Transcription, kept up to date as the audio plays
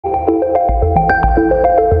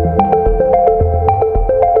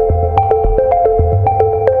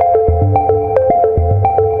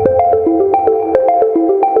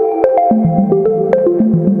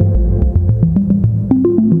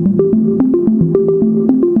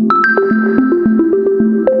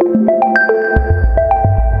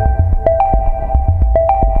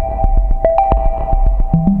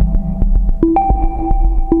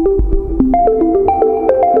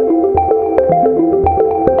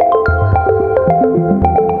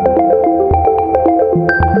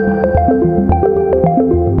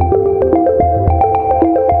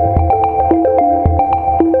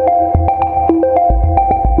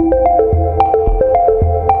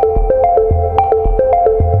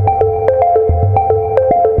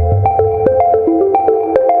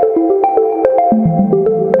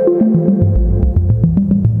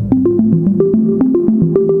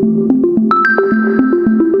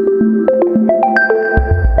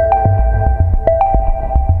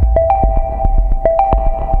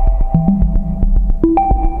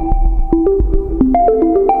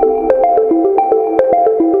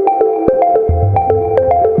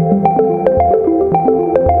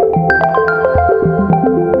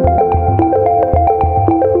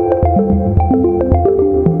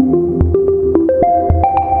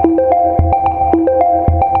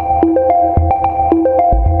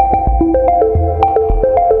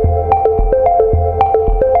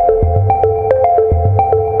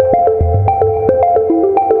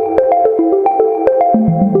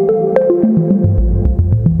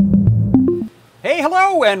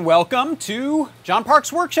and welcome to John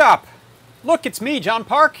Park's Workshop. Look, it's me, John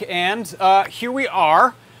Park, and here we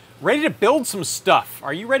are, ready to build some stuff.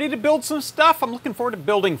 Are you ready to build some stuff? I'm looking forward to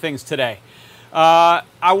building things today.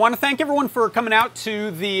 I want to thank everyone for coming out to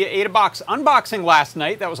the AdaBox unboxing last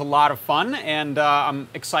night. That was a lot of fun, and I'm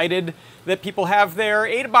excited that people have their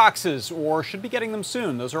AdaBoxes, or should be getting them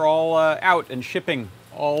soon. Those are all out and shipping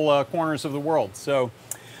all corners of the world. So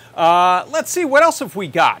let's see, what else have we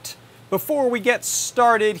got? Before we get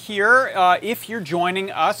started here, if you're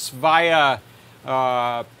joining us via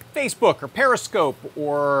Facebook or Periscope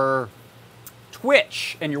or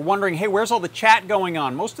Twitch, and you're wondering, hey, where's all the chat going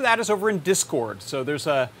on? Most of that is over in Discord. So there's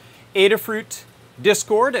a Adafruit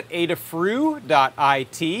Discord at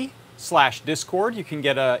adafru.it/Discord. You can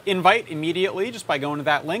get an invite immediately just by going to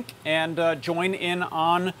that link and join in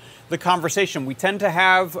on the conversation. We tend to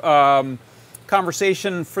have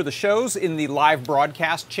conversation for the shows in the live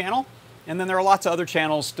broadcast channel. And then there are lots of other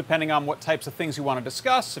channels depending on what types of things you want to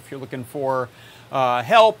discuss. If you're looking for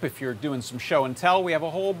help, if you're doing some show and tell, we have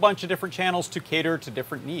a whole bunch of different channels to cater to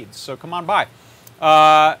different needs. So come on by.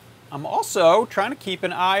 I'm also trying to keep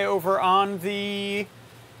an eye over on the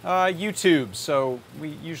YouTube. So we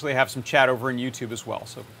usually have some chat over in YouTube as well.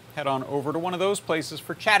 So head on over to one of those places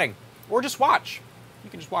for chatting, or just watch.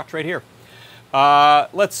 You can just watch right here.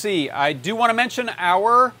 Let's see. I do want to mention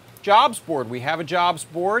our jobs board. We have a jobs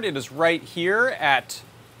board. It is right here at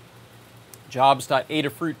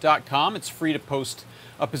jobs.adafruit.com. It's free to post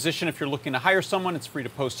a position if you're looking to hire someone. It's free to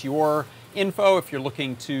post your info if you're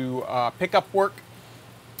looking to pick up work.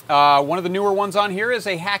 One of the newer ones on here is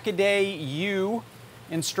a Hackaday U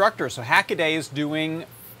instructor. So Hackaday is doing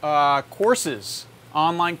courses,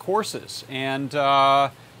 online courses. And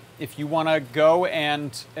if you want to go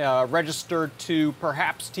and register to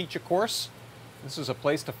perhaps teach a course, this is a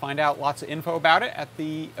place to find out lots of info about it at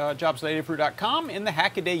the jobs.adafruit.com in the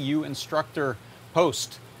Hackaday U instructor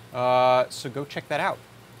post. So go check that out.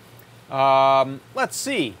 Let's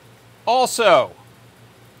see. Also,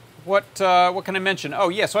 what can I mention? Oh,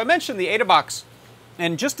 yeah, so I mentioned the AdaBox.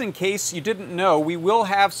 And just in case you didn't know, we will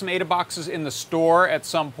have some AdaBoxes in the store at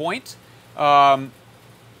some point.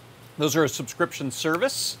 Those are a subscription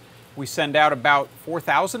service. We send out about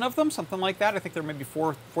 4,000 of them, something like that. I think there may be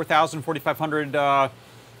 4,000, 4,500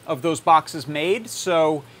 of those boxes made.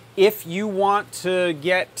 So if you want to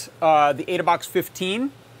get the AdaBox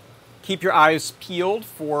 15, keep your eyes peeled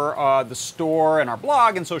for the store and our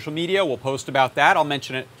blog and social media. We'll post about that. I'll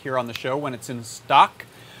mention it here on the show when it's in stock.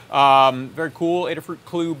 Very cool Adafruit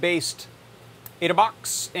Clue-based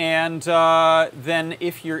AdaBox. And then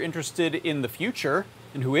if you're interested in the future,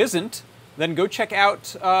 and who isn't, then go check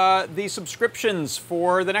out the subscriptions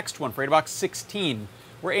for the next one, for AdaBox 16.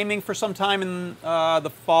 We're aiming for some time in the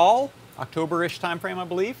fall, October-ish timeframe, I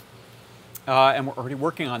believe. And we're already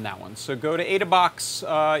working on that one. So go to AdaBox.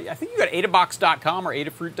 I think you got adabox.com or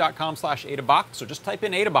adafruit.com/AdaBox. So just type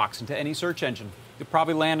in AdaBox into any search engine. You'll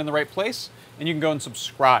probably land in the right place, and you can go and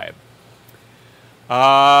subscribe.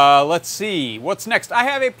 Let's see, what's next? I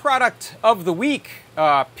have a product of the week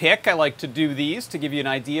pick. I like to do these to give you an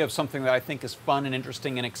idea of something that I think is fun and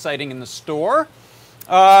interesting and exciting in the store.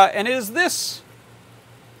 And it is this.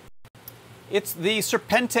 It's the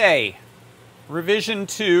Serpente Revision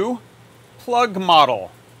 2 plug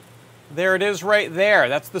model. There it is right there.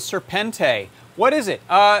 That's the Serpente. What is it?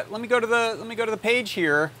 Let me go to the page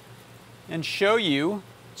here and show you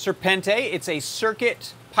Serpente. It's a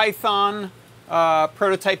Circuit Python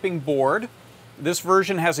prototyping board. This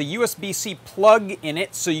version has a USB-C plug in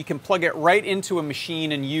it, so you can plug it right into a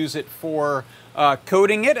machine and use it for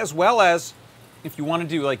coding it, as well as if you want to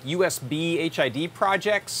do like USB HID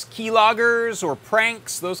projects, keyloggers or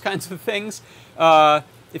pranks, those kinds of things.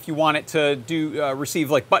 If you want it to do receive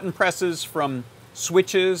like button presses from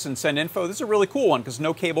switches and send info, this is a really cool one because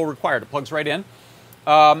no cable required. It plugs right in.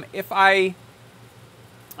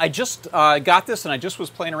 I just got this and I just was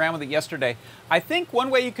playing around with it yesterday. I think one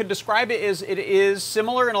way you could describe it is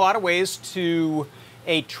similar in a lot of ways to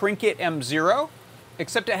a Trinket M0,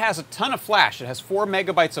 except it has a ton of flash. It has 4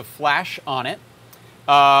 megabytes of flash on it,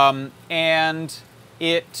 and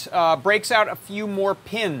it breaks out a few more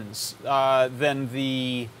pins than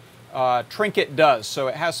the Trinket does. So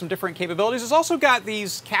it has some different capabilities. It's also got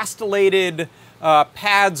these castellated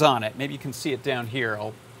pads on it. Maybe you can see it down here.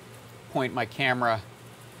 I'll point my camera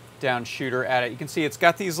down shooter at it. You can see it's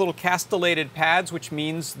got these little castellated pads, which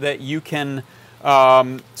means that you can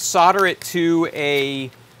solder it to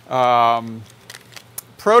a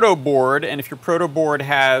proto board, and if your proto board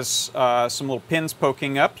has some little pins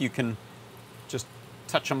poking up, you can just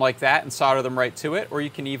touch them like that and solder them right to it, or you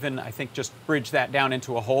can even, I think, just bridge that down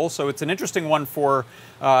into a hole. So it's an interesting one for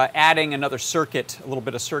adding another circuit, a little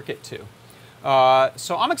bit of circuit to.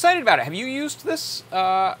 So I'm excited about it. Have you used this?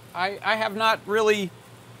 I have not really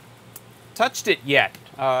touched it yet.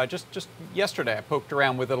 Just yesterday I poked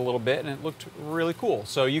around with it a little bit and it looked really cool.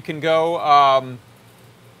 So you can go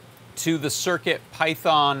to the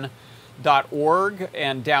CircuitPython.org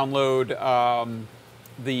and download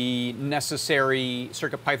the necessary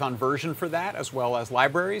CircuitPython version for that, as well as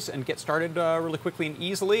libraries, and get started really quickly and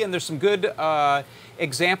easily. And there's some good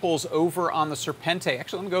examples over on the Serpente.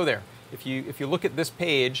 Actually, let me go there. If you look at this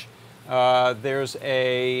page, there's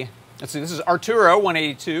a, let's see, this is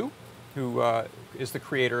Arturo182, who is the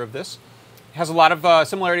creator of this. It has a lot of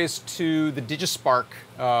similarities to the DigiSpark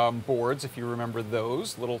boards, if you remember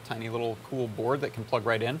those. Little tiny little cool board that can plug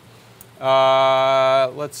right in.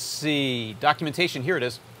 Let's see, documentation, here it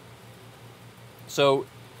is. So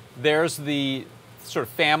there's the sort of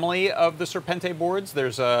family of the Serpente boards.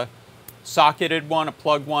 There's a socketed one, a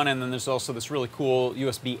plug one, and then there's also this really cool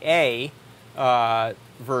USB-A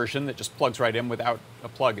version that just plugs right in without a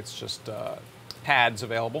plug. It's just pads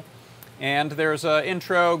available. And there's an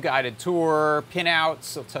intro, guided tour,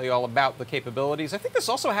 pinouts. It'll tell you all about the capabilities. I think this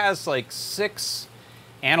also has like 6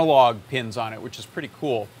 analog pins on it, which is pretty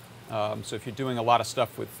cool. So if you're doing a lot of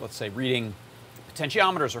stuff with, let's say, reading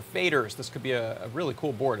potentiometers or faders, this could be a really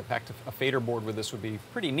cool board. In fact, a fader board with this would be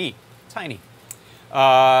pretty neat, tiny.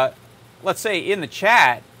 Let's say in the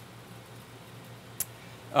chat,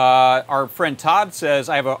 our friend Todd says,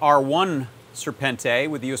 I have a R1 Serpente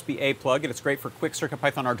with the USB-A plug, and it's great for quick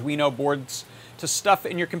CircuitPython Arduino boards to stuff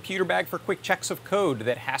in your computer bag for quick checks of code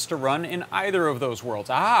that has to run in either of those worlds.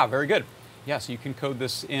 Ah, very good. Yes, you can code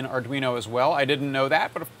this in Arduino as well. I didn't know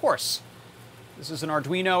that, but of course, this is an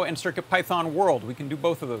Arduino and CircuitPython world. We can do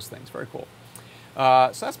both of those things. Very cool.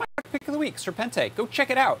 So that's my pick of the week, Serpente. Go check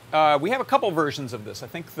it out. We have a couple versions of this. I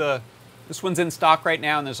think this one's in stock right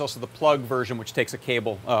now, and there's also the plug version, which takes a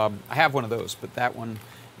cable. I have one of those, but that one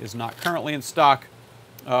is not currently in stock.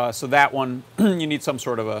 So that one, you need some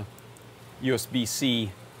sort of a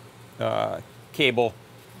USB-C cable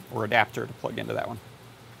or adapter to plug into that one.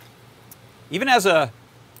 Even has a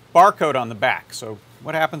barcode on the back. So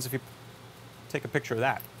what happens if you take a picture of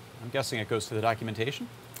that? I'm guessing it goes to the documentation.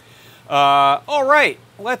 All right,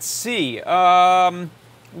 let's see.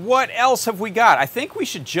 What else have we got? I think we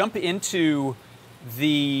should jump into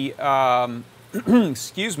the,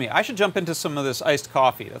 excuse me, I should jump into some of this iced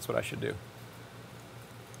coffee. That's what I should do.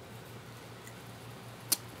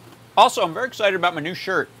 Also, I'm very excited about my new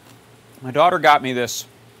shirt. My daughter got me this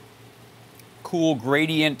cool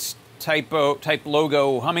gradient type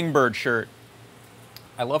logo hummingbird shirt.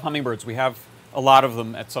 I love hummingbirds. We have a lot of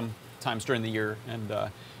them at some times during the year, and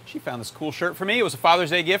she found this cool shirt for me. It was a Father's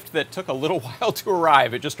Day gift that took a little while to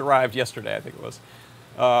arrive. It just arrived yesterday, I think it was.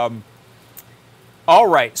 All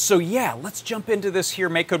right, so yeah, let's jump into this here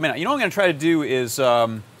MakeCode Minute. You know what I'm going to try to do is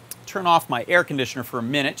turn off my air conditioner for a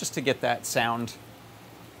minute just to get that sound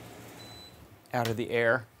out of the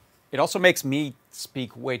air. It also makes me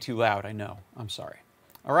speak way too loud, I know. I'm sorry.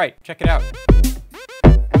 All right, check it out.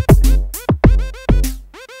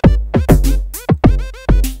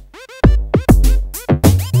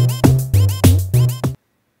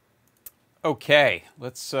 Okay,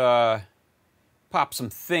 let's pop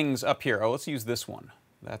some things up here. Oh, let's use this one.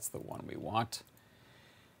 That's the one we want.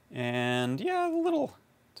 And yeah, the little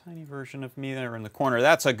tiny version of me there in the corner.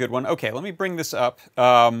 That's a good one. Okay, let me bring this up.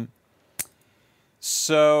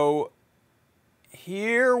 So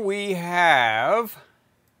here we have,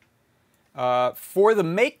 for the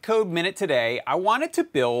MakeCode Minute today, I wanted to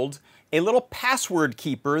build a little password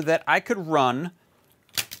keeper that I could run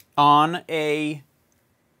on a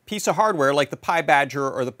piece of hardware like the Pi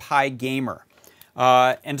Badger or the Pi Gamer.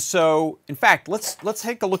 And so, in fact, let's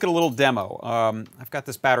take a look at a little demo. I've got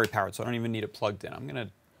this battery powered, so I don't even need it plugged in. I'm going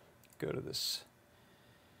to go to this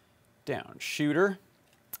down shooter.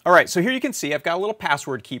 All right, so here you can see I've got a little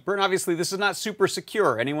password keeper, and obviously this is not super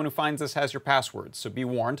secure. Anyone who finds this has your passwords, so be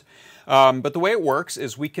warned. But the way it works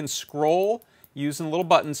is we can scroll using little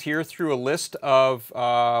buttons here through a list of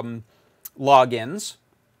logins.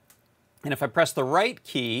 And if I press the right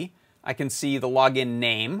key, I can see the login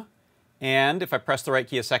name. And if I press the right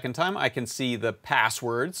key a second time, I can see the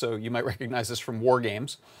password. So you might recognize this from War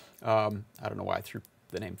Games. I don't know why I threw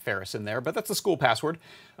the name Ferris in there, but that's the school password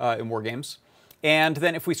in War Games. And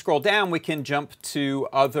then if we scroll down, we can jump to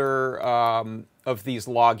other of these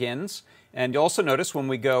logins. And you'll also notice when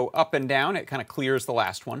we go up and down, it kind of clears the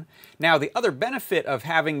last one. Now, the other benefit of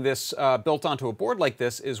having this built onto a board like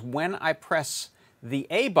this is when I press the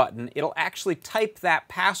A button, it'll actually type that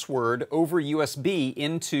password over USB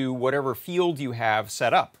into whatever field you have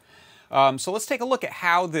set up. So let's take a look at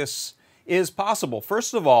how this is possible.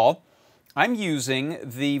 First of all, I'm using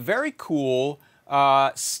the very cool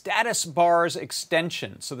Status Bars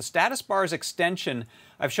extension. So the Status Bars extension,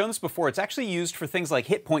 I've shown this before, it's actually used for things like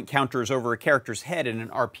hit point counters over a character's head in an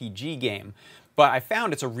RPG game. But I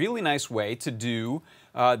found it's a really nice way to do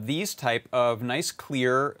these type of nice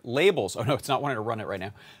clear labels. Oh no, it's not wanting to run it right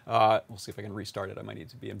now. We'll see if I can restart it. I might need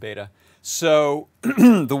to be in beta. So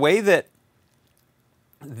the way that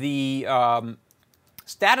the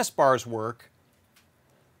status bars work,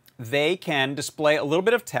 they can display a little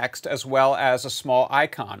bit of text as well as a small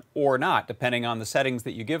icon, or not, depending on the settings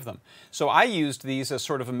that you give them. So I used these as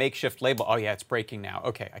sort of a makeshift label. Oh yeah, it's breaking now.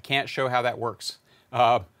 Okay, I can't show how that works.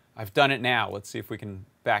 I've done it now. Let's see if we can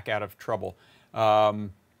back out of trouble. Let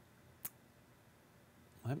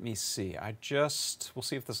me see. We'll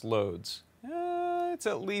see if this loads. It's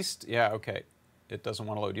at least, yeah, okay. It doesn't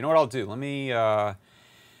want to load. You know what I'll do? Let me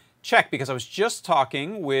check, because I was just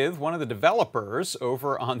talking with one of the developers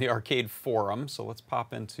over on the Arcade forum. So let's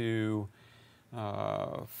pop into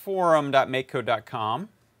forum.makecode.com,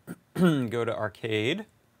 go to Arcade.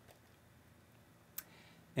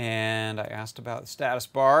 And I asked about status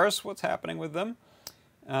bars, what's happening with them.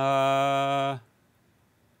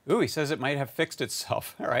 Ooh, he says it might have fixed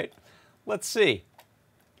itself. All right, let's see.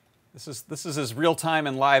 This is as real time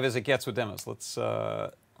and live as it gets with demos. Let's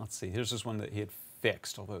see. Here's this one that he had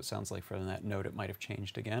fixed, although it sounds like from that note it might have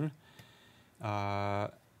changed again.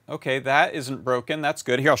 Okay, that isn't broken. That's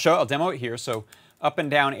good. Here, I'll demo it here. So up and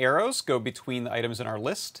down arrows go between the items in our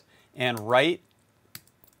list, and right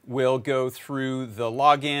will go through the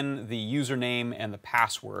login, the username, and the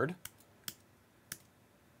password.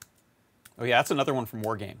 Oh yeah, that's another one from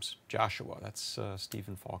War Games. Joshua, that's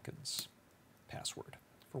Stephen Falcon's password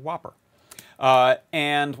for Whopper.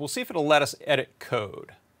 And we'll see if it'll let us edit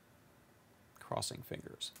code. Crossing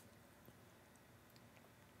fingers.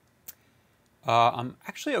 I'm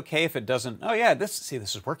actually okay if it doesn't. Oh yeah, this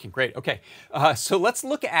is working great. Okay, so let's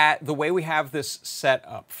look at the way we have this set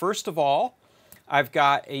up. First of all, I've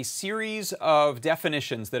got a series of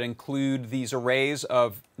definitions that include these arrays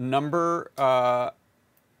of number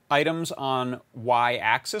items on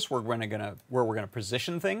y-axis where we're gonna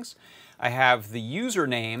position things. I have the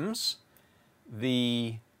usernames,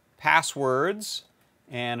 the passwords,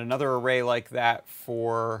 and another array like that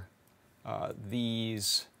for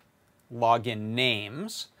these login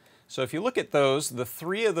names. So if you look at those, the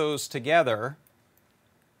three of those together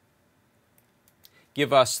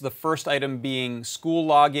give us the first item being school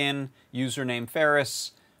login, username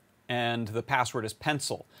Ferris, and the password is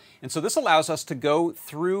pencil. And so this allows us to go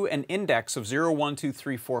through an index of 0, 1, 2,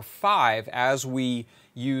 3, 4, 5 as we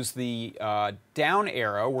use the down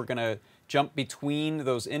arrow. We're going to jump between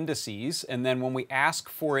those indices, and then when we ask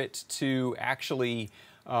for it to actually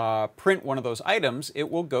print one of those items, it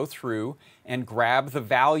will go through and grab the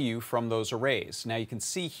value from those arrays. Now you can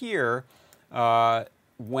see here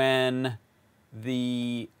when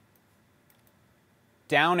the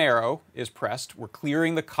down arrow is pressed, we're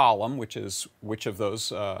clearing the column, which is which of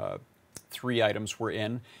those three items we're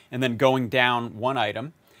in, and then going down one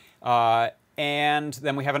item. And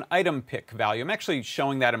then we have an item pick value. I'm actually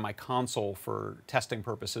showing that in my console for testing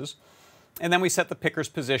purposes. And then we set the picker's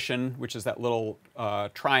position, which is that little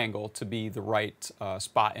triangle, to be the right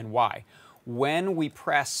spot in Y. When we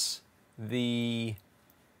press the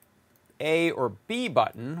A or B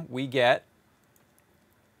button, we get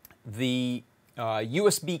the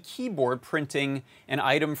USB keyboard printing an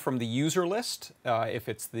item from the user list, if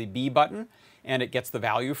it's the B button, and it gets the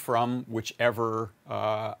value from whichever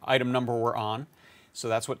item number we're on. So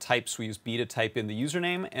that's what types. We use B to type in the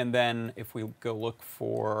username, and then if we go look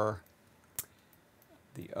for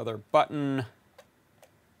the other button,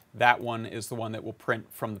 that one is the one that will print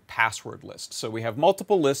from the password list. So we have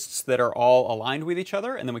multiple lists that are all aligned with each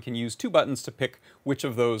other, and then we can use two buttons to pick which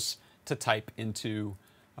of those to type into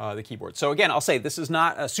the keyboard. So again, I'll say this is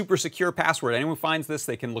not a super secure password. Anyone who finds this,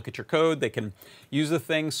 they can look at your code, they can use the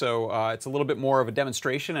thing. So it's a little bit more of a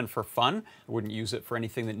demonstration and for fun. I wouldn't use it for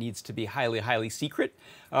anything that needs to be highly, highly secret.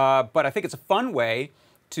 But I think it's a fun way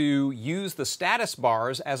to use the status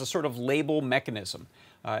bars as a sort of label mechanism.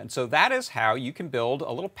 And so that is how you can build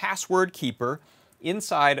a little password keeper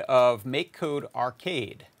inside of MakeCode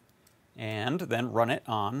Arcade and then run it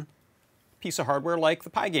on a piece of hardware like the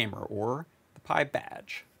PyGamer or the Pi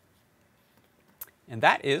Badge. And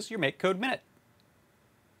that is your MakeCode Minute.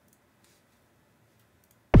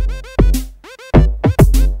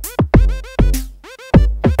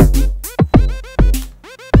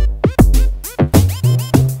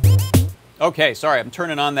 Okay, sorry, I'm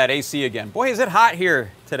turning on that AC again. Boy, is it hot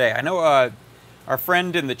here today. I know our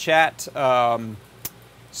friend in the chat,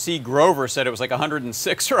 C. Grover, said it was like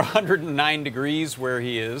 106 or 109 degrees where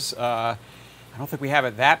he is. I don't think we have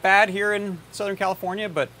it that bad here in Southern California,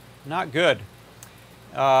 but not good.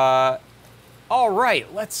 All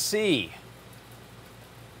right, let's see.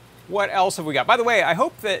 What else have we got? By the way, I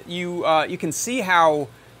hope that you can see how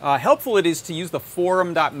helpful it is to use the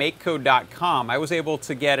forum.makecode.com. I was able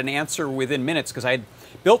to get an answer within minutes because I had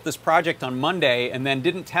built this project on Monday and then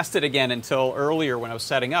didn't test it again until earlier when I was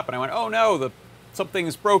setting up. And I went, oh no,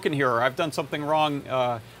 something's broken here, or I've done something wrong.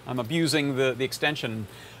 I'm abusing the extension.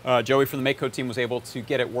 Joey from the MakeCode team was able to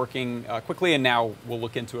get it working quickly, and now we'll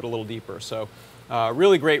look into it a little deeper. So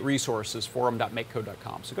really great resources,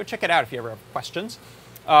 forum.makecode.com. So go check it out if you ever have questions.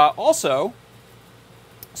 Also,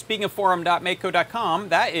 speaking of forum.makecode.com,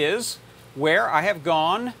 that is where I have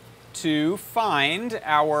gone to find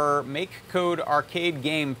our MakeCode arcade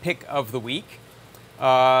game pick of the week.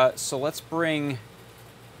 So let's bring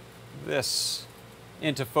this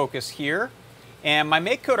into focus here. And my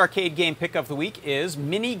MakeCode arcade game pick of the week is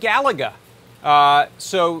Mini Galaga.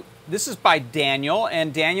 So this is by Daniel,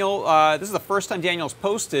 and Daniel, this is the first time Daniel's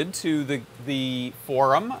posted to the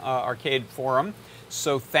forum, arcade forum.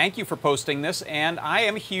 So thank you for posting this, and I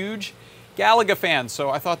am a huge Galaga fan, so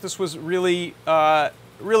I thought this was really,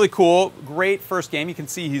 really cool. Great first game. You can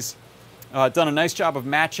see he's done a nice job of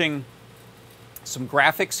matching some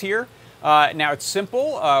graphics here. Now it's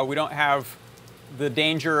simple. We don't have the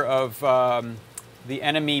danger of the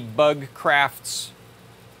enemy bug crafts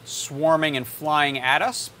swarming and flying at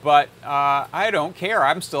us, but I don't care.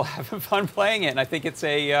 I'm still having fun playing it, and I think it's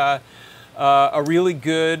a really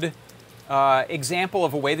good example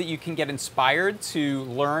of a way that you can get inspired to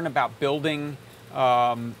learn about building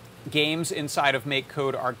games inside of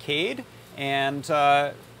MakeCode Arcade and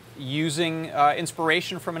using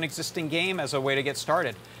inspiration from an existing game as a way to get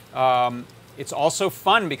started. It's also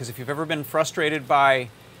fun because if you've ever been frustrated by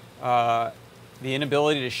the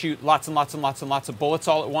inability to shoot lots and lots and lots and lots of bullets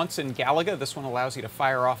all at once in Galaga, this one allows you to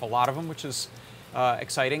fire off a lot of them, which is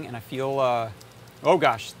exciting. And I feel, oh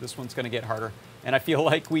gosh, this one's going to get harder. And I feel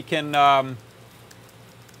like we can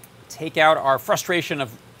take out our frustration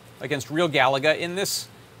against real Galaga in this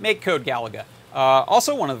MakeCode Galaga.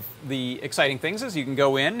 Also, one of the exciting things is you can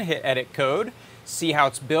go in, hit Edit Code, see how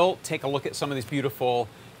it's built, take a look at some of these beautiful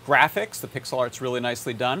graphics. The pixel art's really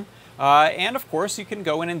nicely done. And of course, you can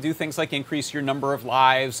go in and do things like increase your number of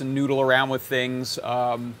lives and noodle around with things,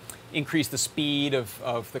 increase the speed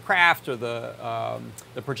of the craft or the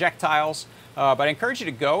projectiles. But I encourage you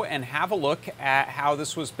to go and have a look at how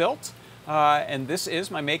this was built. And this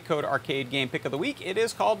is my MakeCode arcade game pick of the week. It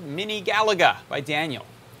is called Mini Galaga by Daniel.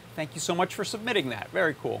 Thank you so much for submitting that.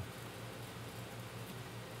 Very cool.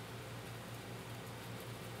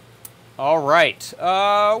 All right.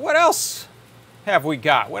 What else have we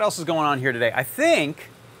got? What else is going on here today? I think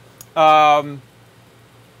we'll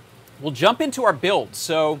jump into our build.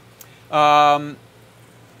 So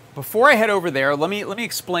before I head over there, let me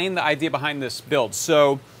explain the idea behind this build.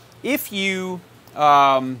 So if you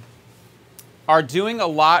are doing a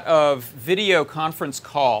lot of video conference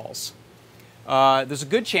calls, there's a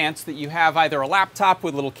good chance that you have either a laptop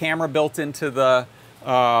with a little camera built into the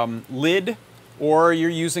lid, or you're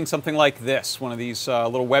using something like this, one of these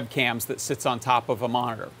little webcams that sits on top of a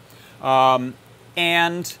monitor.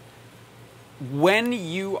 And when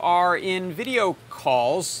you are in video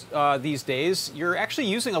calls these days, you're actually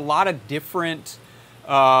using a lot of different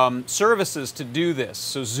services to do this.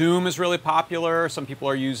 So Zoom is really popular. Some people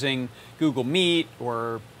are using Google Meet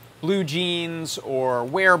or BlueJeans or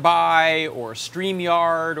Whereby or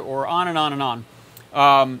StreamYard or on and on and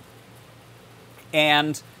on.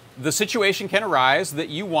 And the situation can arise that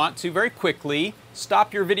you want to very quickly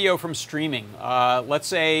stop your video from streaming. Let's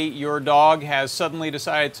say your dog has suddenly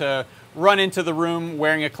decided to run into the room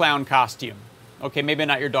wearing a clown costume. Okay, maybe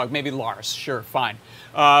not your dog, maybe Lars, sure, fine.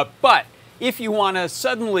 But if you want to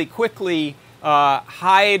suddenly, quickly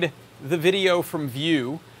hide the video from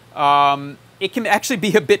view, it can actually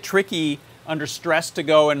be a bit tricky under stress to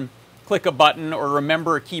go and click a button or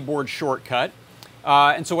remember a keyboard shortcut.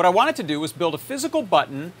 And so what I wanted to do was build a physical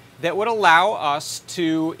button that would allow us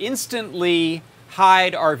to instantly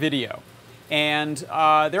hide our video. And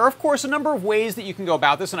there are, of course, a number of ways that you can go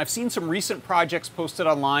about this, and I've seen some recent projects posted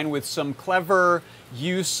online with some clever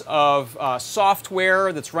use of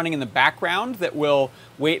software that's running in the background that will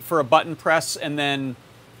wait for a button press and then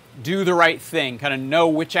do the right thing, kind of know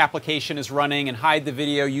which application is running and hide the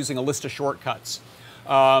video using a list of shortcuts.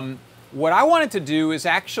 What I wanted to do is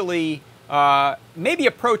actually maybe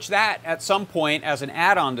approach that at some point as an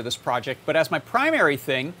add-on to this project, but as my primary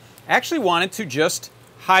thing, I actually wanted to just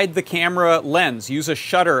hide the camera lens, use a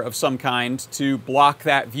shutter of some kind to block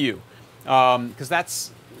that view, because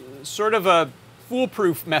that's sort of a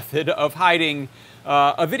foolproof method of hiding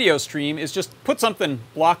a video stream, is just put something,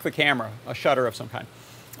 block the camera, a shutter of some kind.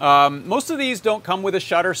 Most of these don't come with a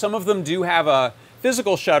shutter. Some of them do have a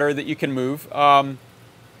physical shutter that you can move.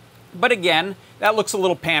 But again, that looks a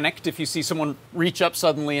little panicked if you see someone reach up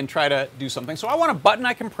suddenly and try to do something. So I want a button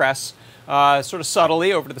I can press sort of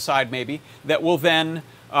subtly over to the side maybe, that will then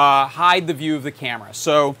hide the view of the camera.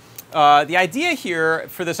 So the idea here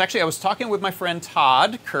for this, actually I was talking with my friend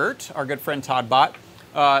Todd Kurt, our good friend Todd Bot.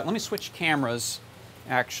 Let me switch cameras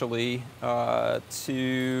actually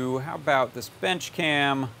to, how about this bench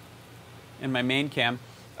cam and my main cam.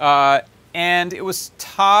 And it was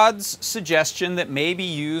Todd's suggestion that maybe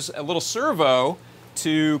use a little servo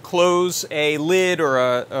to close a lid or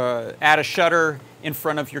add a shutter in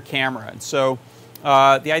front of your camera. And so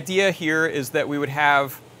the idea here is that we would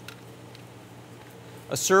have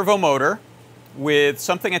a servo motor with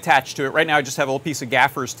something attached to it. Right now I just have a little piece of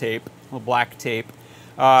gaffer's tape, a little black tape.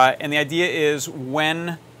 And the idea is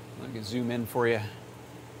when, let me zoom in for you.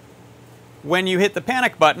 When you hit the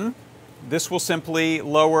panic button, this will simply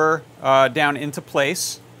lower down into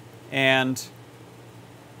place and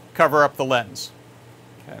cover up the lens.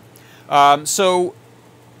 Okay. So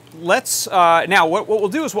let's, now what we'll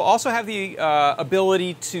do is we'll also have the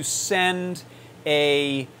ability to send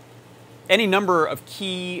any number of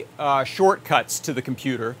key shortcuts to the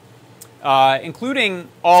computer, including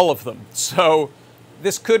all of them. So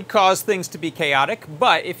this could cause things to be chaotic,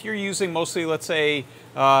 but if you're using mostly, let's say,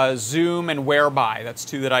 Zoom and Whereby, that's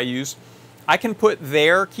two that I use, I can put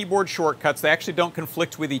their keyboard shortcuts. They actually don't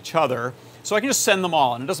conflict with each other, so I can just send them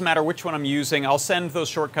all, and it doesn't matter which one I'm using. I'll send those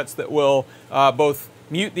shortcuts that will both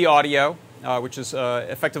mute the audio, which is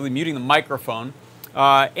effectively muting the microphone,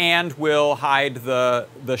 and will hide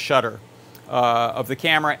the shutter of the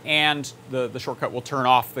camera, and the shortcut will turn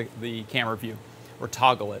off the camera view, or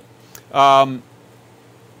toggle it.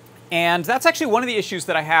 And that's actually one of the issues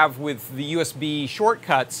that I have with the USB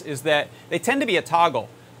shortcuts, is that they tend to be a toggle.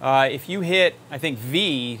 If you hit, I think,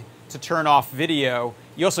 V to turn off video,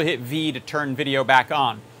 you also hit V to turn video back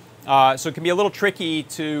on. So it can be a little tricky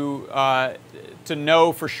to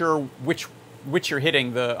know for sure which you're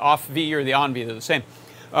hitting, the off V or the on V. They're the same.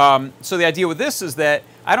 So the idea with this is that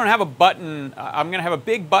I don't have a button. I'm going to have a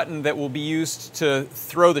big button that will be used to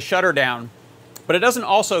throw the shutter down, but it doesn't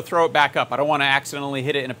also throw it back up. I don't want to accidentally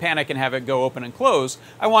hit it in a panic and have it go open and close.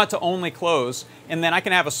 I want it to only close, and then I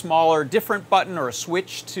can have a smaller, different button or a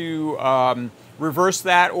switch to reverse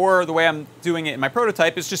that, or the way I'm doing it in my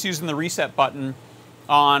prototype is just using the reset button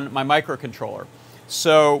on my microcontroller.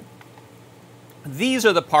 So these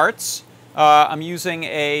are the parts. I'm using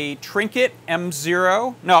a Trinket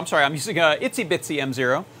M0. No, I'm sorry, I'm using a Itsy Bitsy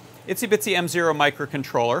M0. Itsy Bitsy M0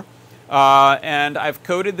 microcontroller. And I've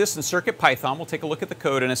coded this in CircuitPython. We'll take a look at the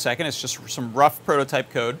code in a second. It's just some rough prototype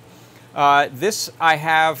code. This I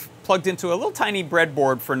have plugged into a little tiny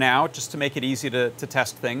breadboard for now, just to make it easy to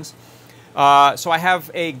test things. So I have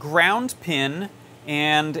a ground pin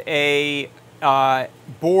and a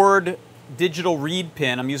board digital read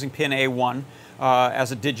pin. I'm using pin A1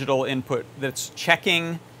 as a digital input that's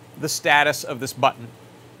checking the status of this button.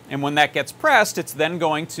 And when that gets pressed, it's then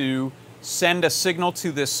going to send a signal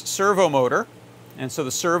to this servo motor. And so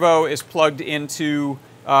the servo is plugged into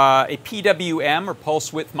a PWM, or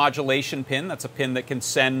pulse width modulation pin. That's a pin that can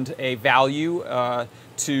send a value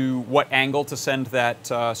to what angle to send that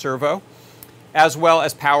servo, as well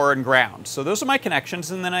as power and ground. So those are my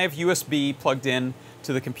connections, and then I have USB plugged in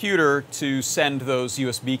to the computer to send those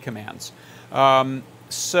USB commands.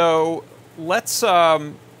 So let's,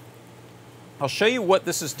 I'll show you what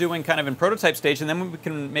this is doing kind of in prototype stage, and then we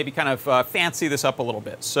can maybe kind of fancy this up a little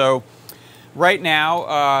bit. So right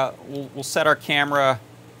now, we'll set our camera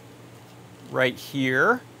right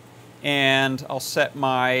here, and I'll set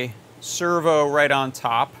my servo right on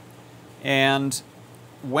top. And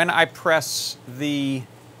when I press the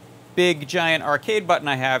big giant arcade button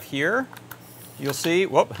I have here, you'll see,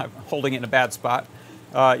 whoop, I'm holding it in a bad spot.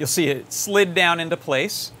 You'll see it slid down into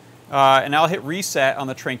place, and I'll hit reset on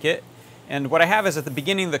the Trinket. And what I have is at the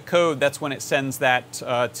beginning of the code, that's when it sends that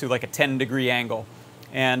to like a 10-degree angle.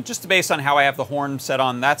 And just based on how I have the horn set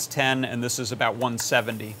on, that's 10, and this is about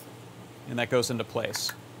 170. And that goes into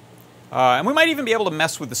place. And we might even be able to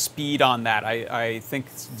mess with the speed on that. I think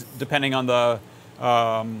depending on the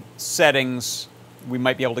settings, we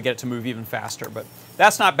might be able to get it to move even faster. But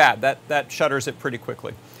that's not bad. That shutters it pretty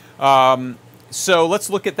quickly. So let's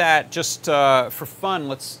look at that just for fun.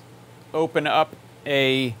 Let's open up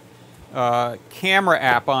a camera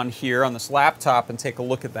app on here on this laptop and take a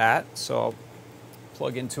look at that. So I'll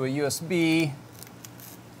plug into a USB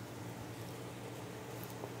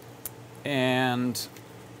and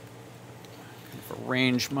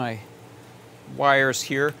arrange my wires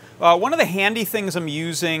here. One of the handy things I'm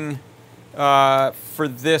using for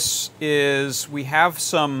this is we have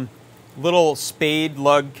some little spade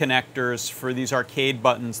lug connectors for these arcade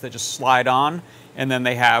buttons that just slide on, and then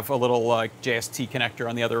they have a little JST connector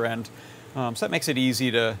on the other end. So that makes it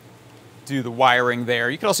easy to do the wiring there.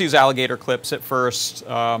 You can also use alligator clips at first.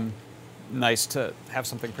 Nice to have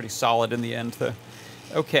something pretty solid in the end.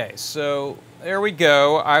 Okay, so there we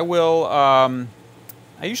go. I will.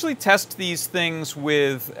 I usually test these things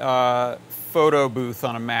with Photo Booth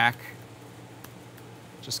on a Mac,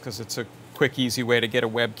 just because it's a quick, easy way to get a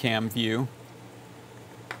webcam view.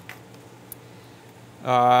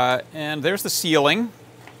 And there's the ceiling.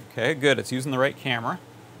 Okay, good. It's using the right camera.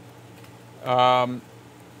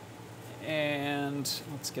 And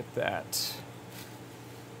let's get that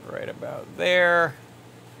right about there,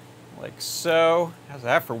 like so. How's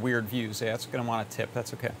that for weird views? Yeah, that's going to want to tip.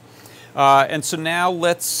 That's okay. And so now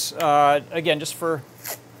let's, again, just for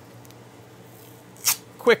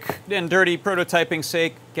quick and dirty prototyping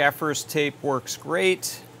sake, gaffer's tape works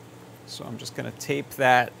great. So I'm just going to tape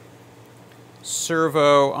that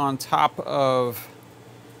servo on top of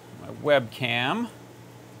my webcam.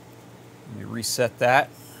 Let me reset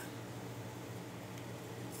that.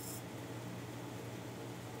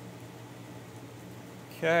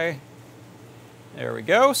 Okay, there we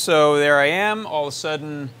go. So there I am. All of a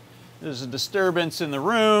sudden, there's a disturbance in the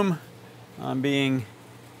room. I'm being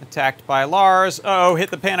attacked by Lars. Uh-oh,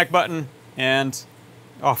 hit the panic button, and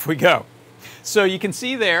off we go. So you can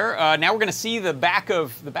see there, now we're going to see the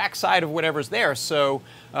back side of whatever's there. So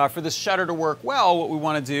for this shutter to work well, what we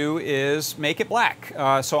want to do is make it black.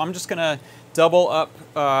 So I'm just going to double up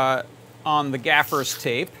on the gaffer's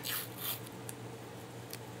tape.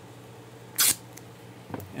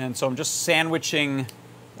 And so I'm just sandwiching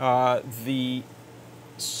the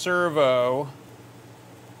servo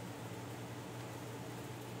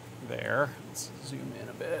there. Let's zoom in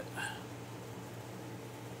a bit.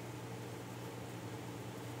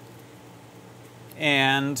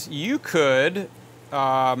 And you could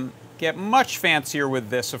get much fancier with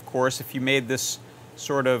this, of course, if you made this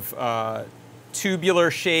sort of tubular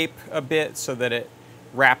shape a bit so that it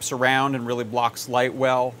wraps around and really blocks light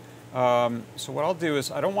well. So what I'll do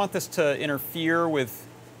is, I don't want this to interfere with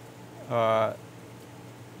the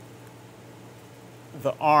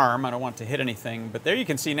arm. I don't want it to hit anything, but there you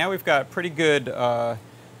can see now we've got pretty good, let's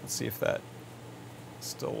see if that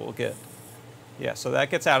still will get, yeah, so that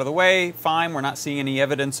gets out of the way, fine, we're not seeing any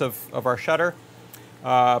evidence of our shutter,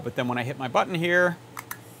 but then when I hit my button here,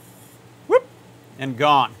 whoop, and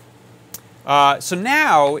gone. So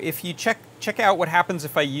now, if you check out what happens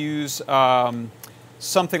if I use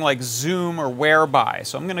something like Zoom or Whereby.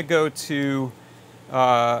 So I'm going to go to,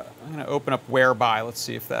 I'm going to open up Whereby. Let's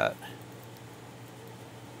see if that,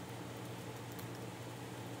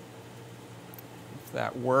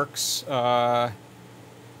 works.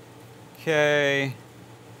 Okay.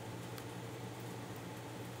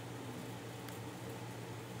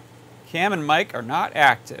 Cam and mic are not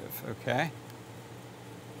active. Okay.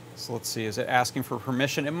 So let's see, is it asking for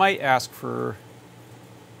permission? It might ask for,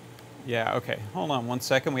 yeah, okay. Hold on one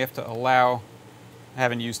second. We have to allow, I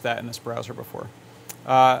haven't used that in this browser before.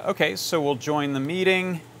 Okay, so we'll join the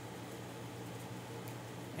meeting.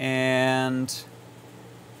 And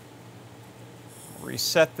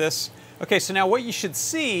reset this. Okay, so now what you should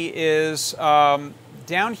see is down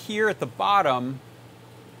here at the bottom,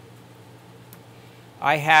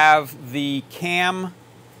 I have the cam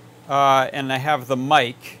and I have the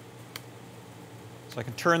mic. So I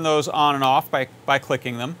can turn those on and off by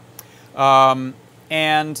clicking them.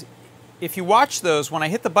 And if you watch those, when I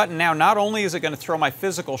hit the button now, not only is it going to throw my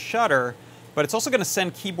physical shutter, but it's also going to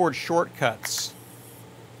send keyboard shortcuts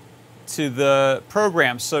to the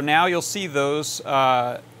program. So now you'll see those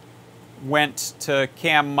went to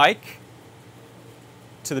cam mic,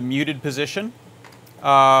 to the muted position.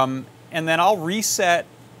 And then I'll reset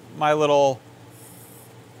my little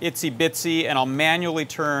itsy bitsy and I'll manually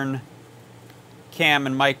turn cam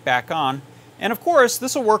and mic back on. And of course,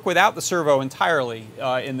 this will work without the servo entirely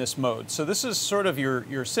in this mode. So this is sort of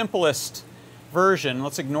your simplest version.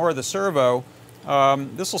 Let's ignore the servo.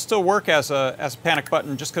 This will still work as a panic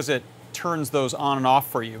button just because it turns those on and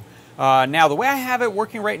off for you. Now, the way I have it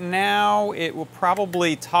working right now, it will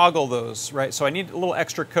probably toggle those, right? So I need a little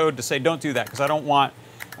extra code to say don't do that because I don't want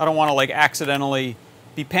I don't want to like accidentally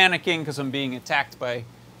be panicking because I'm being attacked by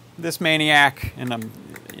this maniac,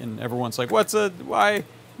 and everyone's like, why?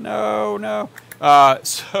 No, no.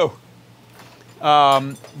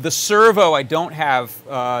 The servo I don't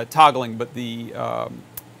have toggling, but the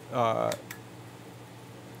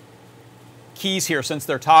keys here, since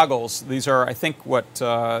they're toggles, these are, I think, what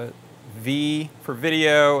V for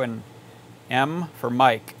video and M for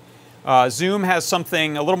mic. Zoom has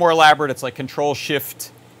something a little more elaborate. It's like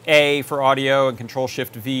Control-Shift-A for audio and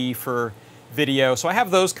Control-Shift-V for video. So I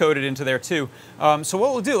have those coded into there too. So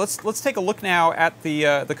what we'll do, let's take a look now at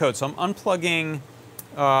the code. So I'm unplugging.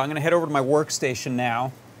 I'm going to head over to my workstation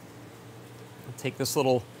now. I'll take this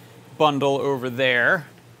little bundle over there.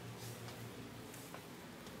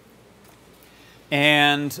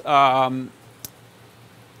 And oh,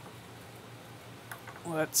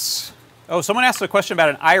 someone asked a question about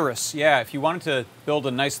an iris. Yeah, if you wanted to build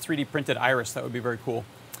a nice 3D printed iris, that would be very cool.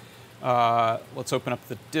 Let's open up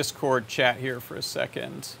the Discord chat here for a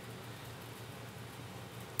second.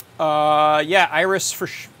 Yeah, iris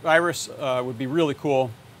would be really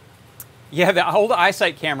cool. Yeah, the old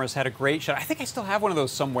iSight cameras had a great shot. I think I still have one of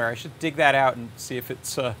those somewhere. I should dig that out and see if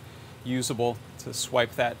it's usable to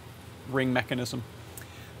swipe that ring mechanism.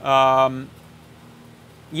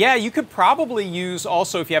 Yeah, you could probably use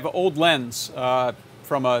also, if you have an old lens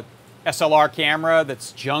from a SLR camera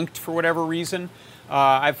that's junked for whatever reason.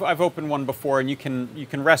 I've opened one before, and you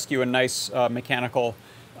can rescue a nice mechanical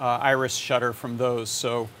iris shutter from those.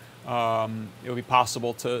 So it would be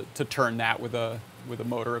possible to turn that with a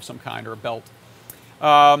motor of some kind or a belt.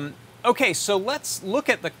 Okay, so let's look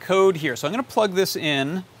at the code here. So I'm going to plug this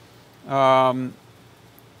in.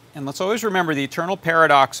 And let's always remember the eternal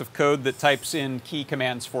paradox of code that types in key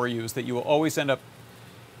commands for you is that you will always end up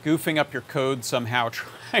goofing up your code somehow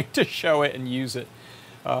trying to show it and use it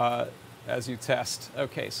as you test.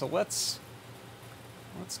 Okay, so let's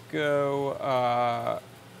go.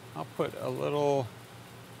 I'll put a little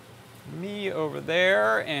me over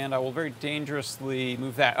there, and I will very dangerously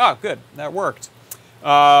move that. Oh, good, that worked.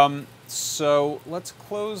 So let's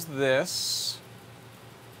close this.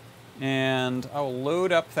 And I will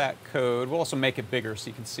load up that code. We'll also make it bigger so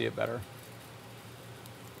you can see it better.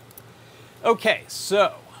 Okay,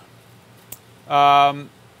 so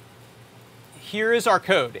here is our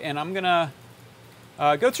code. And I'm going to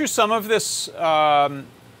go through some of this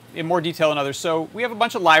in more detail than others. So we have a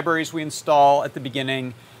bunch of libraries we install at the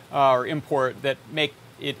beginning or import that make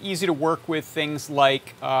it easy to work with things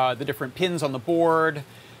like the different pins on the board,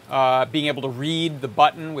 being able to read the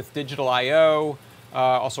button with digital I/O,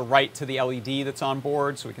 also write to the LED that's on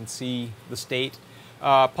board so we can see the state.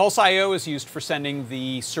 Pulse I/O is used for sending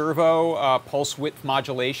the servo pulse width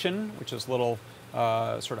modulation, which is a little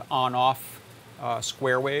sort of on-off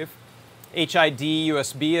square wave. HID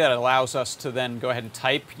USB that allows us to then go ahead and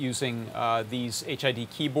type using these HID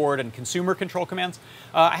keyboard and consumer control commands.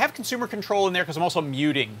 I have consumer control in there because I'm also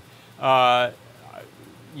muting.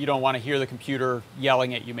 You don't want to hear the computer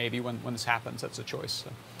yelling at you maybe when this happens. That's a choice.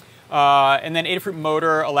 So. And then Adafruit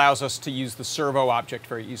Motor allows us to use the servo object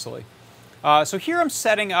very easily. So here I'm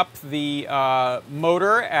setting up the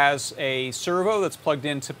motor as a servo that's plugged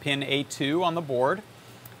into pin A2 on the board.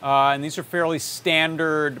 And these are fairly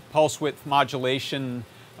standard pulse width modulation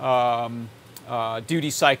duty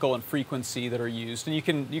cycle and frequency that are used. And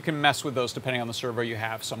you can mess with those depending on the servo you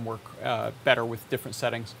have. Some work better with different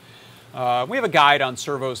settings. We have a guide on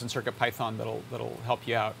servos in CircuitPython that'll help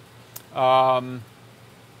you out.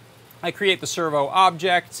 I create the servo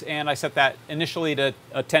object, and I set that initially to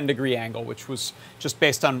a 10-degree angle, which was just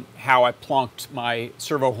based on how I plonked my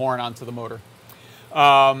servo horn onto the motor.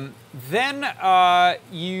 Then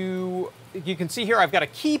you can see here I've got a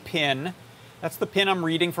key pin. That's the pin I'm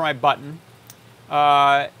reading for my button,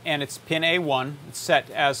 and it's pin A1. It's set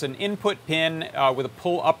as an input pin with a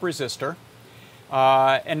pull-up resistor.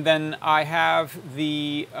 And then I have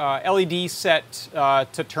the LED set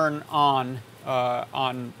to turn on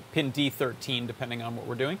pin D13, depending on what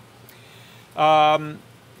we're doing.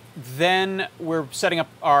 Then we're setting up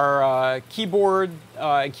our keyboard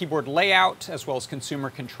and keyboard layout, as well as consumer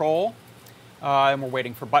control. And we're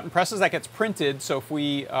waiting for button presses. That gets printed, so if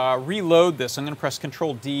we reload this, I'm going to press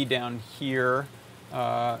Control-D down here.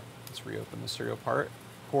 Let's reopen the serial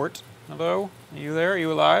port. Hello? Are you there? Are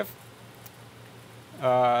you alive?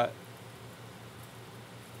 I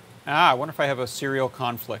wonder if I have a serial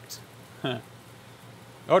conflict.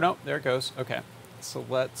 Oh, no, there it goes. Okay, so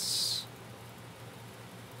let's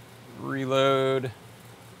reload.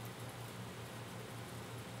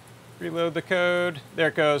 Reload the code. There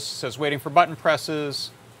it goes. It says waiting for button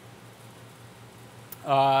presses.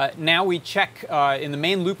 Now we check in the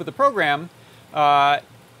main loop of the program,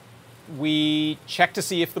 we check to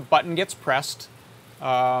see if the button gets pressed.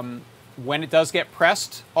 When it does get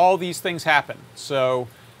pressed, all these things happen. So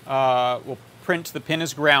we'll print the pin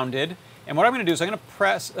is grounded. And what I'm going to do is I'm going to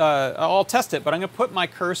press, I'll test it, but I'm going to put my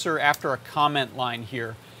cursor after a comment line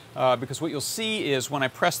here. Because what you'll see is when I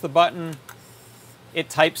press the button, it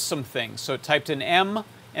types some things. So it typed an M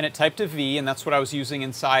and it typed a V, and that's what I was using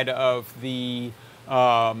inside of the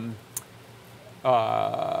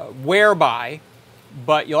whereby.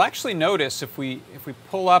 But you'll actually notice if we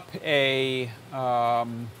pull up a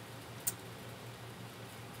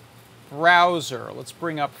browser, let's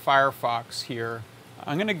bring up Firefox here.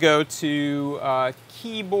 I'm going to go to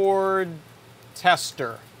Keyboard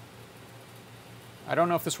Tester. I don't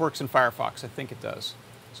know if this works in Firefox. I think it does.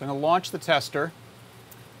 So I'm going to launch the tester.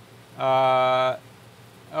 Oh,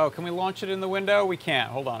 can we launch it in the window? We can't.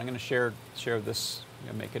 Hold on. I'm going to share this. I'm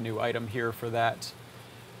going to make a new item here for that.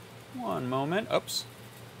 One moment. Oops.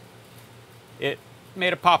 It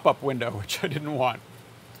made a pop-up window, which I didn't want.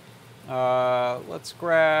 Let's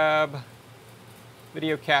grab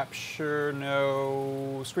video capture.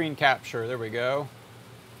 No, screen capture. There we go.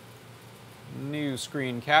 New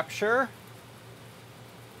screen capture.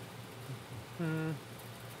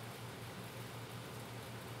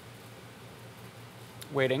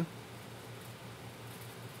 Waiting.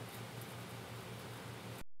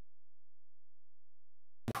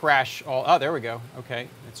 Crash all. Oh, there we go. Okay,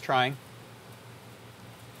 it's trying.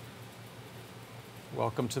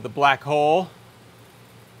 Welcome to the black hole.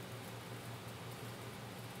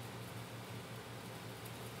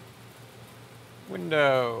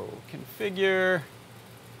 Window, configure.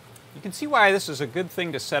 You can see why this is a good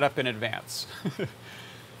thing to set up in advance.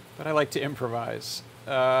 But I like to improvise.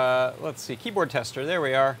 Let's see, keyboard tester, there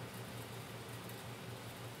we are.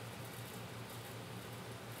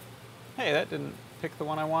 Hey, that didn't pick the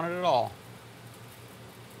one I wanted at all.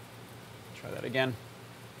 Try that again.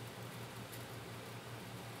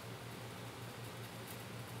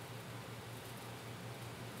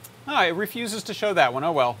 Oh, it refuses to show that one.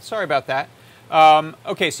 Oh well, sorry about that.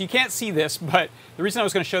 Okay, so you can't see this, but the reason I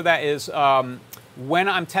was going to show that is when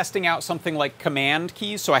I'm testing out something like command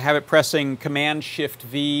keys, so I have it pressing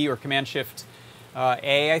Command-Shift-V or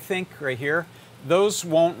Command-Shift-A, I think, right here. Those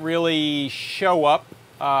won't really show up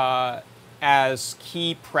as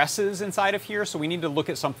key presses inside of here, so we need to look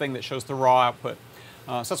at something that shows the raw output.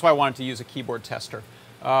 So that's why I wanted to use a keyboard tester.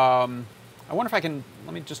 I wonder if I can,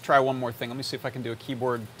 let me just try one more thing. Let me see if I can do a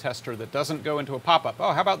keyboard tester that doesn't go into a pop-up.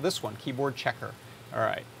 Oh, how about this one, keyboard checker? All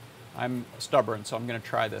right, I'm stubborn, so I'm going to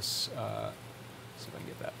try this. See if I can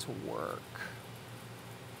get that to work.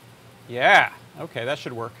 Yeah, okay, that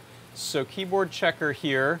should work. So keyboard checker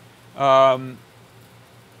here. So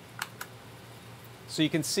you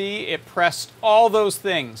can see it pressed all those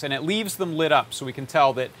things, and it leaves them lit up, so we can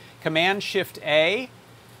tell that Command-Shift-A,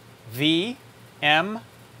 V, M,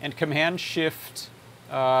 and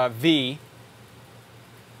Command-Shift-V,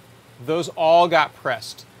 those all got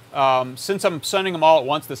pressed. Since I'm sending them all at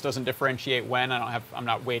once, this doesn't differentiate when. I'm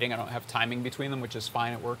not waiting. I don't have timing between them, which is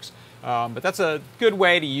fine. It works. But that's a good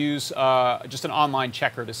way to use just an online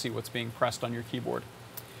checker to see what's being pressed on your keyboard.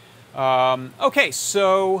 Okay,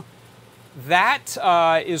 so that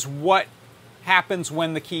is what happens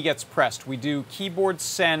when the key gets pressed. We do keyboard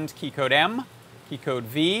send keycode M, keycode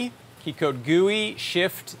V, keycode GUI,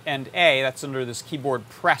 Shift, and A. That's under this keyboard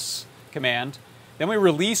press command. Then we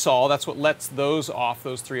release all. That's what lets those off,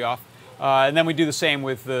 those three off. And then we do the same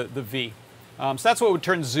with the V. So that's what would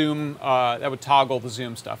turn zoom, that would toggle the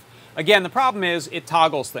zoom stuff. Again, the problem is it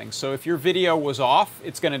toggles things. So if your video was off,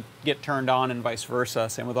 it's going to get turned on and vice versa.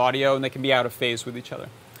 Same with audio, and they can be out of phase with each other.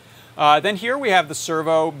 Then here we have the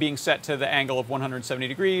servo being set to the angle of 170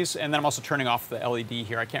 degrees, and then I'm also turning off the LED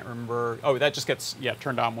here. I can't remember. Oh, that just gets, yeah,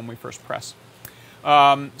 turned on when we first press.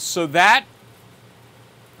 So that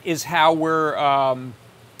is how we're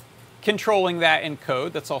controlling that in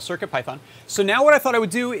code. That's all CircuitPython. So now what I thought I would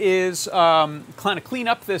do is kind of clean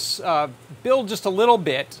up this build just a little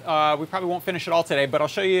bit. We probably won't finish it all today, but I'll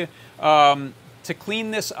show you. To clean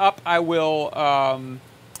this up, I will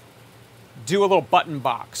do a little button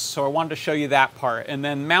box. So I wanted to show you that part. And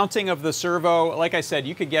then mounting of the servo, like I said,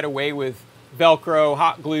 you could get away with Velcro,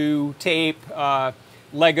 hot glue, tape,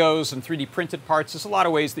 Legos, and 3D printed parts. There's a lot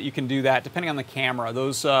of ways that you can do that depending on the camera.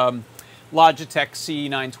 Those Logitech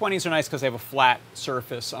C920s are nice because they have a flat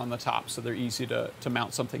surface on the top, so they're easy to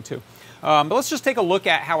mount something to. But let's just take a look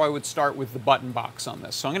at how I would start with the button box on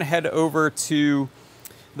this. So I'm going to head over to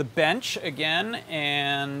the bench again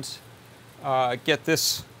and get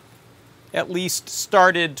this at least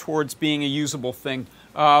started towards being a usable thing.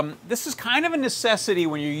 This is kind of a necessity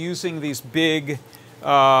when you're using these big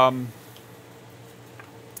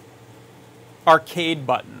arcade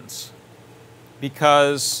buttons,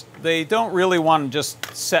 because they don't really want to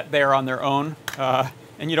just set there on their own,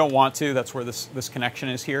 and you don't want to. That's where this connection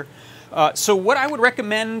is here. So what I would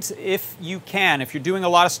recommend, if you can, if you're doing a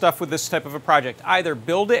lot of stuff with this type of a project, either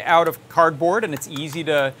build it out of cardboard, and it's easy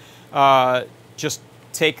to just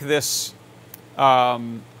take this,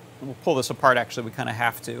 we'll pull this apart actually, we kind of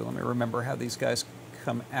have to. Let me remember how these guys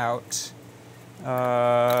come out.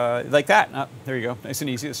 Like that. Oh, there you go, nice and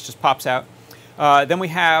easy, this just pops out. Then we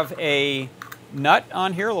have a nut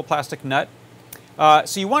on here, a little plastic nut.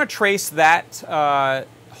 So you want to trace that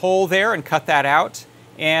hole there and cut that out.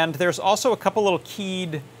 And there's also a couple little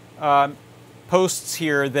keyed posts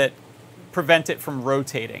here that prevent it from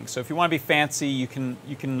rotating. So if you want to be fancy, you can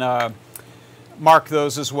mark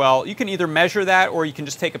those as well. You can either measure that, or you can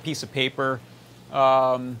just take a piece of paper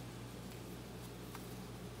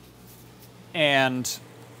and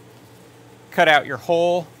cut out your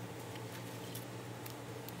hole.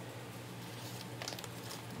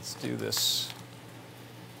 Let's do this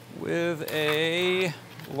with a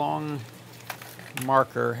long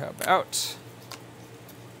marker. How about?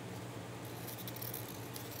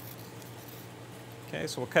 Okay,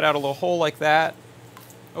 so we'll cut out a little hole like that.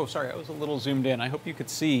 Oh, sorry, I was a little zoomed in. I hope you could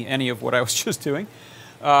see any of what I was just doing.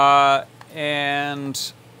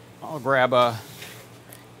 And I'll grab a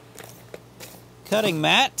cutting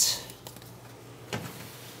mat,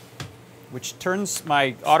 which turns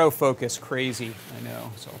my autofocus crazy, I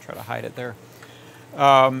know, so I'll try to hide it there.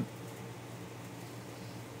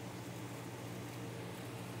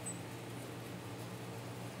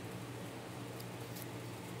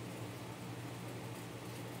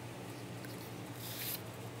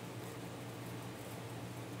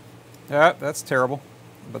 Yeah, that's terrible,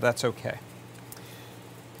 but that's okay.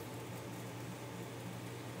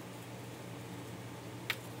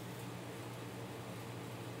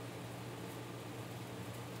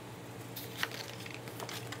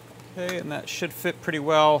 Okay, and that should fit pretty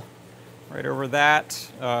well right over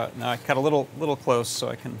that. Now I cut a little close so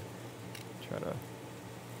I can try to.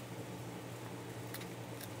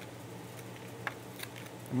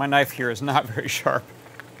 My knife here is not very sharp.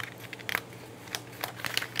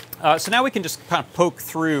 So now we can just kind of poke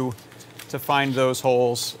through to find those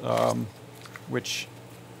holes, which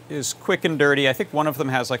is quick and dirty. I think one of them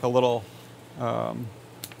has like a little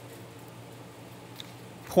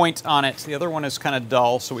point on it. The other one is kind of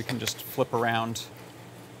dull, so we can just flip around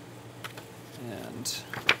and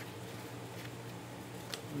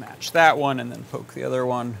match that one and then poke the other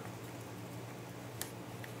one.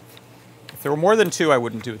 If there were more than two, I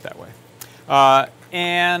wouldn't do it that way.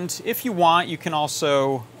 And if you want, you can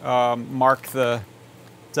also mark the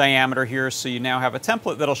diameter here, so you now have a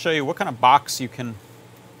template that'll show you what kind of box you can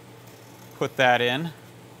put that in.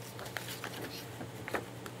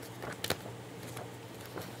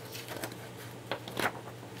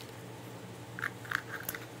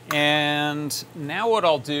 And now what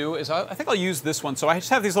I'll do is I think I'll use this one. So I just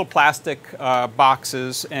have these little plastic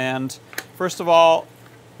boxes, and first of all,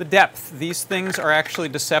 the depth. These things are actually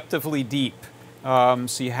deceptively deep. So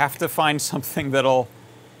you have to find something that'll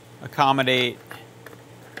accommodate,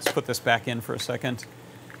 let's put this back in for a second,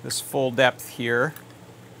 this full depth here.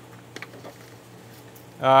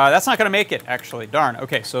 That's not going to make it, actually. Darn.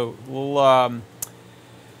 Okay, so we'll,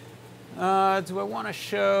 do I want to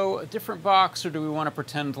show a different box, or do we want to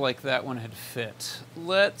pretend like that one had fit?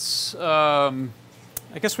 Let's, I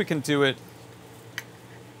guess we can do it.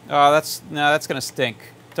 No, that's going to stink.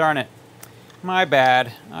 Darn it. My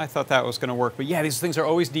bad. I thought that was going to work. But yeah, these things are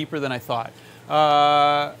always deeper than I thought.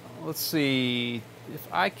 Let's see. If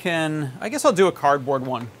I can, I guess I'll do a cardboard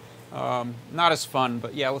one. Not as fun,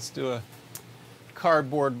 but yeah, let's do a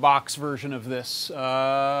cardboard box version of this.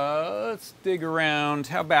 Let's dig around.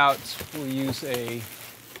 How about we'll use a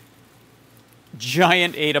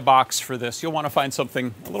giant Ada box for this. You'll want to find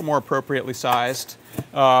something a little more appropriately sized.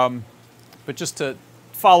 But just to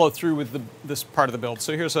follow through with this part of the build.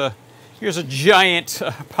 So here's a giant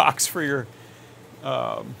box for your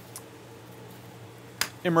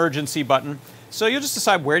emergency button. So you'll just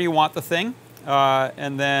decide where do you want the thing,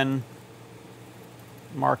 and then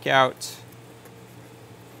mark out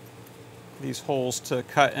these holes to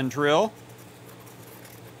cut and drill.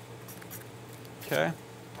 Okay.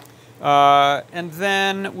 And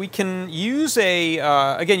then we can use a,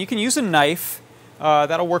 again, you can use a knife.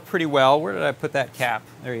 That'll work pretty well. Where did I put that cap?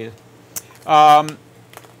 There he is.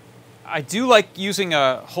 I do like using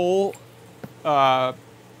a whole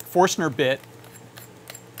Forstner bit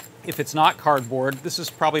if it's not cardboard. This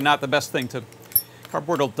is probably not the best thing to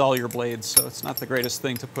Cardboard will dull your blades, so it's not the greatest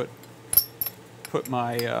thing to put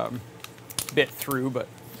my bit through, but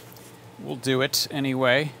we'll do it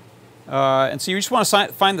anyway. And so you just want to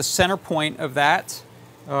find the center point of that,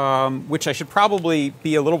 which I should probably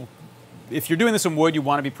be a little, if you're doing this in wood, you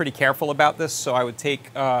want to be pretty careful about this, so I would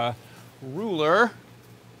take a ruler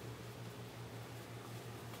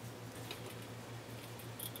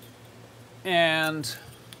and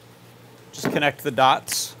just connect the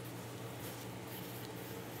dots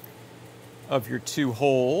of your two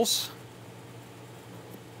holes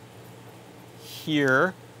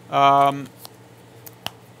here.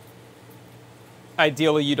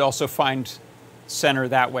 Ideally, you'd also find center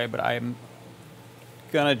that way, but I'm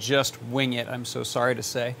gonna just wing it, I'm so sorry to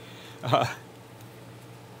say.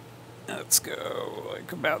 Let's go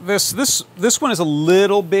like about this. This one is a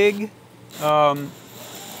little big.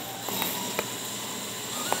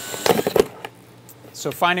 So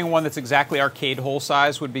finding one that's exactly arcade hole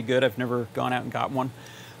size would be good. I've never gone out and got one.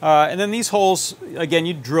 And then these holes, again,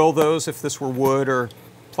 you'd drill those if this were wood or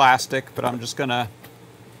plastic, but I'm just gonna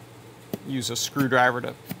use a screwdriver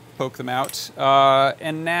to poke them out.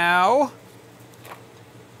 And now,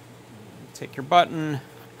 take your button,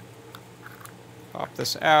 pop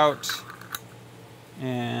this out,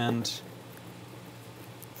 and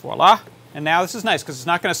voila. And now this is nice because it's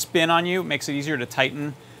not gonna spin on you. It makes it easier to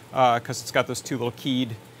tighten because it's got those two little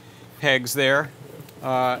keyed pegs there.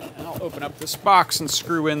 And I'll open up this box and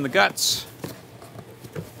screw in the guts.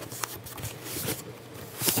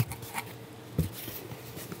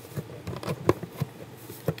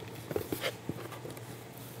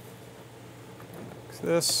 Like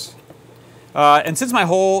this. And since my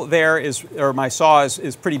hole there is, or my saw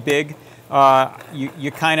is pretty big,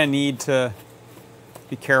 you kind of need to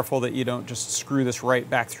be careful that you don't just screw this right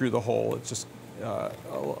back through the hole. It's just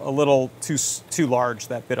a little too large,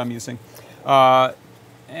 that bit I'm using.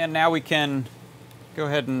 And now we can go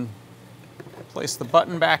ahead and place the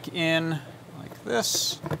button back in like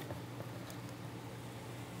this.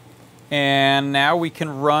 And now we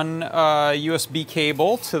can run a USB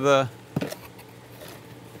cable to the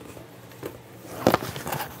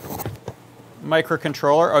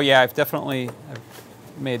microcontroller. Oh yeah, I've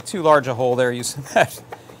made too large a hole there using that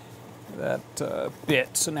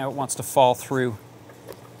bit, so now it wants to fall through.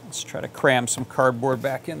 Let's try to cram some cardboard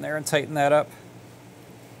back in there and tighten that up.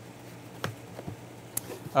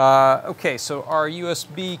 Okay, so our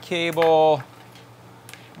USB cable,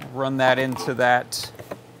 run that into that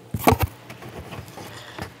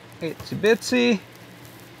itsy bitsy,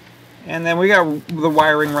 and then we got the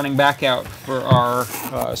wiring running back out for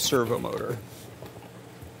our servo motor.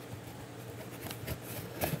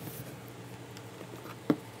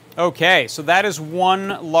 Okay, so that is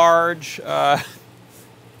one large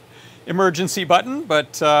emergency button,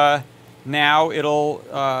 but now it'll,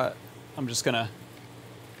 I'm just gonna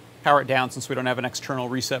power it down since we don't have an external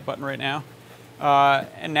reset button right now.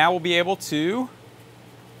 And now we'll be able to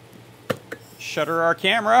shutter our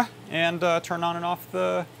camera and turn on and off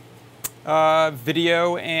the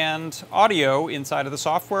video and audio inside of the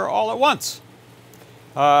software all at once.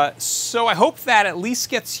 So I hope that at least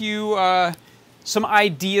gets you some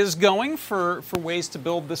ideas going for ways to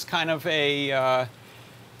build this kind of a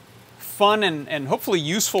fun and hopefully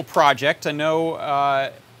useful project. I know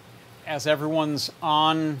as everyone's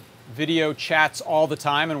on video chats all the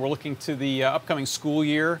time, and we're looking to the upcoming school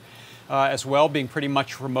year as well, being pretty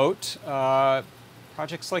much remote.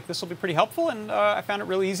 Projects like this will be pretty helpful, and I found it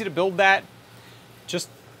really easy to build that just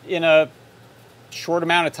in a short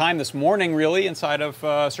amount of time this morning, really, inside of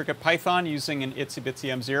CircuitPython using an itsy bitsy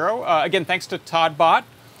M0. Again, thanks to todbot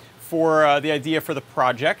for the idea for the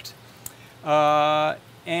project. Oh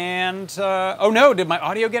no, did my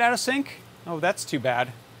audio get out of sync? Oh, that's too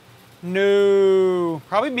bad. No,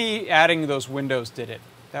 probably me adding those windows did it.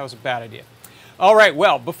 That was a bad idea. All right,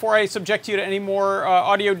 well, before I subject you to any more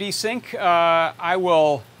audio desync, I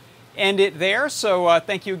will end it there. So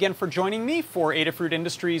thank you again for joining me for Adafruit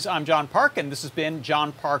Industries. I'm John Park, and this has been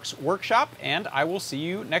John Park's Workshop, and I will see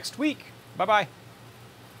you next week. Bye-bye.